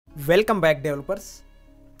Welcome back, developers.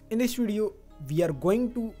 In this video we are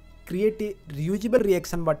going to create a reusable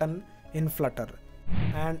reaction button in Flutter,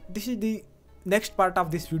 and this is the next part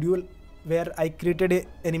of this video where I created a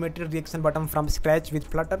animated reaction button from scratch with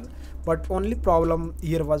Flutter. But only problem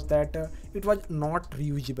here was that it was not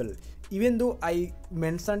reusable, even though I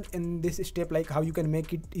mentioned in this step like how you can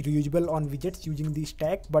make it reusable on widgets using the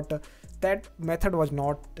stack, but that method was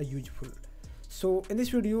not useful. So in this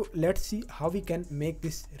video, let's see how we can make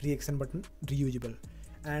this reaction button reusable.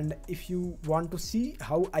 And if you want to see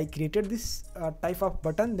how I created this type of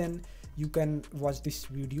button, then you can watch this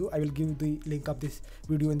video. I will give the link of this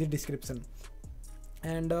video in the description.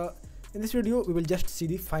 And in this video, we will just see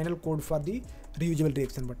the final code for the reusable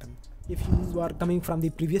reaction button. If you are coming from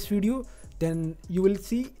the previous video, then you will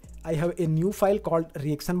see I have a new file called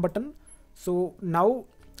reaction button. So now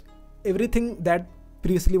everything that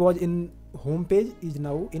previously was in home page is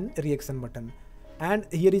now in reaction button, and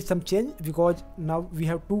here is some change because now we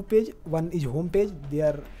have two page. One is home page,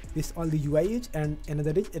 there is all the UI is, and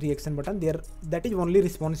another is reaction button there, that is only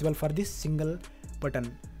responsible for this single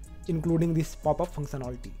button including this pop-up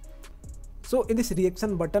functionality. So in this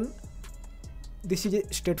reaction button, this is a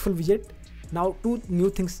stateful widget. Now two new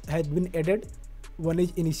things has been added. One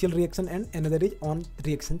is initial reaction and another is on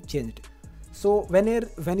reaction changed. So whenever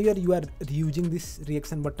you are reusing this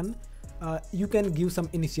reaction button, you can give some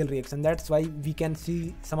initial reaction. That's why we can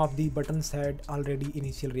see some of the buttons had already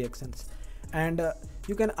initial reactions. And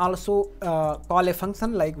you can also call a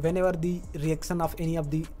function, like whenever the reaction of any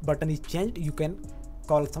of the button is changed, you can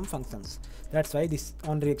call some functions. That's why this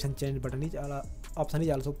on reaction change button is option is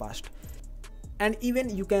also passed. And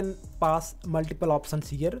even you can pass multiple options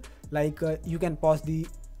here, like you can pass the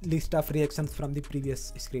list of reactions from the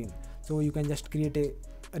previous screen. So you can just create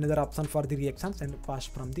another option for the reactions and pass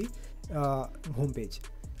from the home page.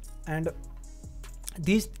 And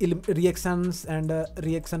these reactions and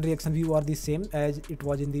reaction view are the same as it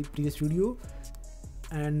was in the previous video.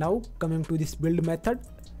 And now coming to this build method,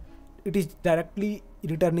 it is directly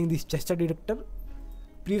returning this gesture detector.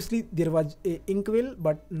 Previously there was a inkwell,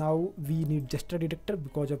 but now we need gesture detector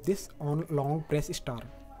because of this on long press star.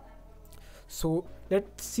 So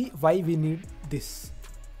let's see why we need this.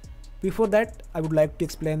 Before that, I would like to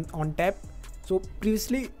explain on tap. So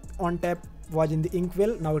previously on tap was in the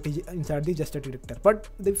inkwell, now it is inside the gesture detector, but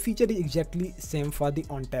the feature is exactly same for the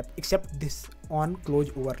on tap except this on close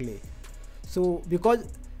overlay. So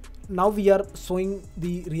because now we are showing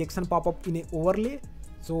the reaction pop-up in a overlay,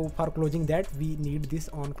 so for closing that we need this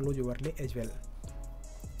on close overlay as well.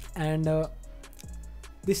 And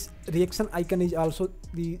this reaction icon is also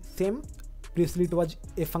the same. Previously it was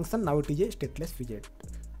a function, now it is a stateless widget,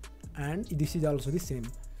 and this is also the same.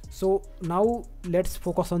 So now let's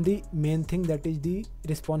focus on the main thing, that is the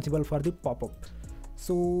responsible for the pop-up.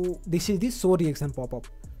 So this is the show reaction pop-up.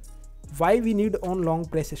 Why we need on long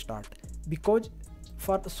press start? Because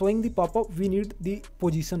for showing the pop-up we need the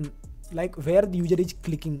position, like where the user is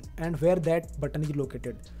clicking and where that button is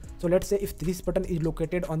located. So let's say if this button is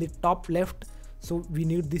located on the top left, so we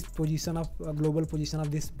need this position of global position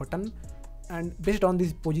of this button, and based on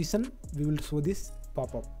this position we will show this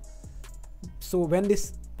pop-up. So when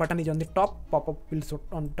this button is on the top, pop-up will show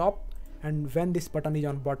on top, and when this button is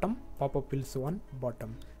on bottom, pop-up will show on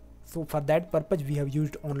bottom. So for that purpose we have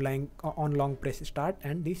used on long press start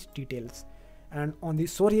and these details. And on the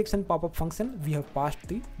show reaction pop-up function we have passed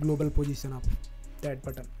the global position of that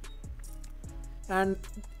button. And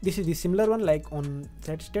this is the similar one, like on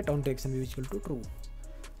set state on reaction view is equal to true.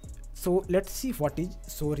 So let's see what is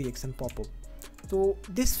show reaction pop-up. So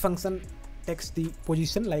this function takes the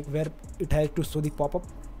position, like where it has to show the pop-up,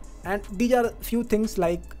 and these are few things,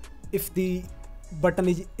 like if the button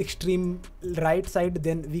is extreme right side,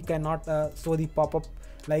 then we cannot show the pop-up.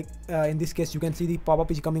 Like in this case you can see the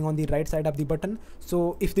pop-up is coming on the right side of the button.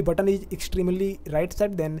 So if the button is extremely right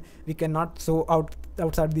side, then we cannot show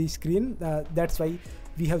outside the screen. That's why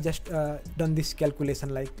we have just done this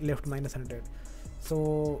calculation, like left -100.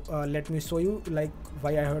 So let me show you like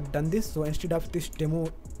why I have done this. So instead of this demo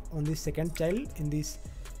on the second child in this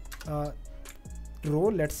row,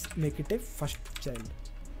 let's make it a first child.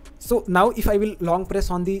 So now if I will long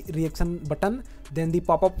press on the reaction button, then the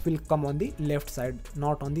pop-up will come on the left side,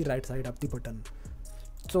 not on the right side of the button.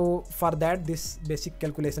 So for that this basic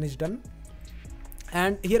calculation is done,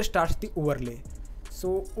 and here starts the overlay.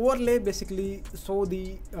 So overlay basically show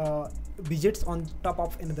the widgets on top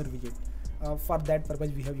of another widget. For that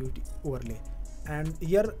purpose we have used overlay, and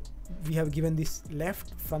here we have given this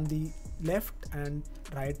left from the left, and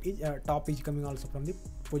right is top is coming also from the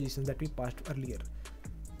position that we passed earlier.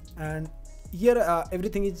 And here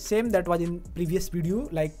everything is same that was in previous video,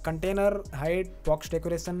 like container, height, box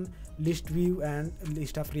decoration, list view and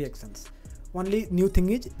list of reactions. Only new thing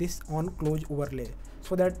is this on close overlay,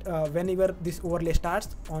 so that whenever this overlay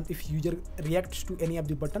starts on, if user reacts to any of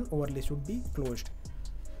the button, overlay should be closed.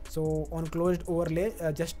 So on closed overlay,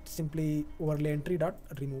 just simply overlay entry dot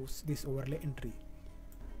removes this overlay entry.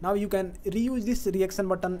 Now you can reuse this reaction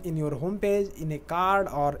button in your home page, in a card,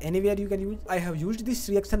 or anywhere you can use. I have used this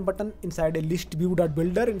reaction button inside a list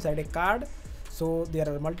view.builder inside a card. So there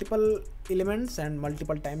are multiple elements and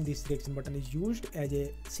multiple times this reaction button is used as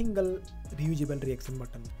a single reusable reaction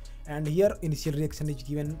button. And here initial reaction is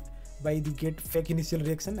given by the get fake initial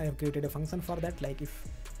reaction. I have created a function for that, like if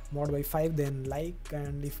mod by 5 then like,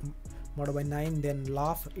 and if mod by 9 then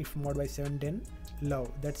laugh, if mod by 7 then love.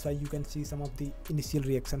 That's why you can see some of the initial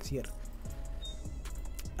reactions here.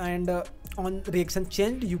 And on reaction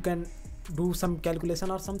change, you can do some calculation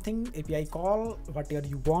or something, API call, whatever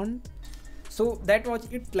you want. So that was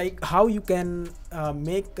it, like how you can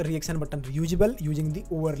make a reaction button reusable using the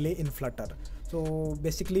overlay in Flutter. So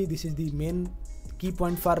basically this is the main key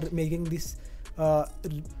point for making this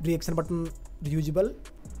reaction button reusable.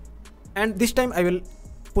 And this time I will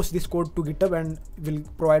push this code to GitHub and will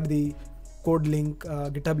provide the code link,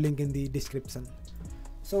 GitHub link in the description.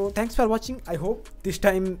 So thanks for watching. I hope this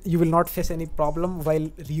time you will not face any problem while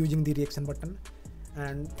reusing the reaction button.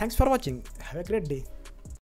 And thanks for watching. Have a great day.